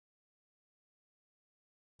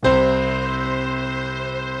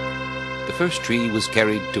first tree was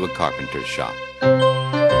carried to a carpenter's shop.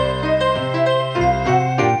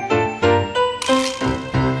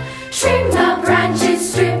 Trim the branches,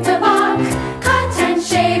 strip the bark, cut and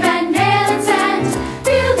shave and nail and sand,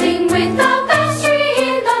 building with the best tree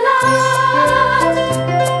in the land.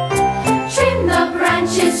 Trim the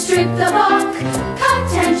branches, strip the bark,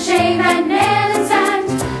 cut and shave and nail and sand,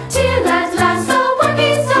 till at last the work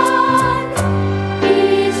is done.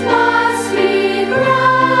 It must be grand,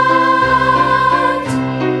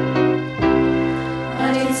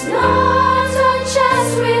 but it's not a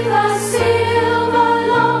chest with a silver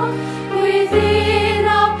log within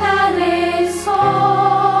a palace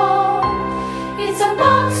hall. It's a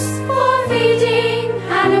box for feeding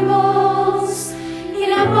animals in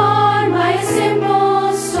a barn by a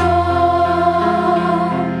simple stall.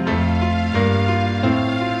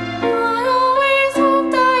 I always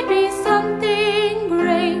hoped I'd be something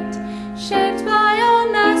great, shaped by a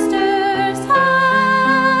master's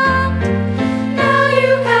hand. Now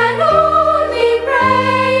you can only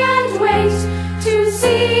pray and wait to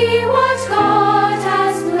see what God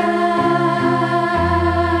has planned.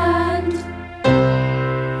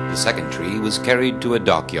 The second tree was carried to a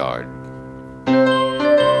dockyard.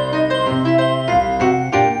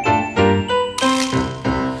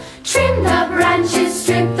 Trim the branches,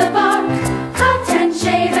 strip the bark, cut and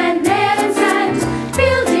shave and nail and sand,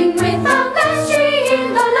 building with the best tree in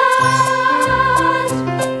the land.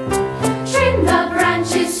 Trim the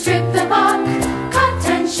branches, strip the bark, cut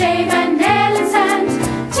and shave and nail and sand,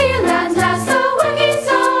 till at last the work is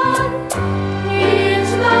done. It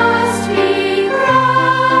must be grand,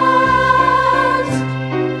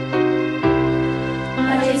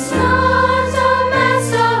 but it's not a mess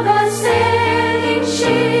of a sailing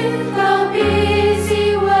ship the busy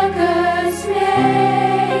workers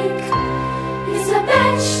make. It's a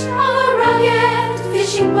bench of a rugged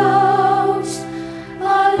fishing boat,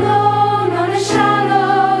 alone on a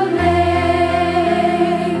shallow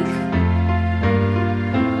lake.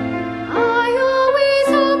 I always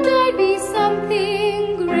hoped I'd be something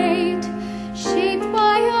great, shaped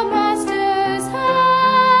by a master's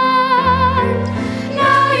hand.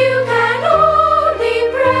 Now you can only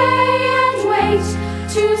pray and wait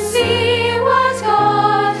to see what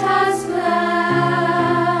God has planned.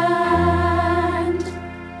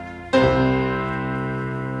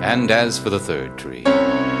 And as for the third tree,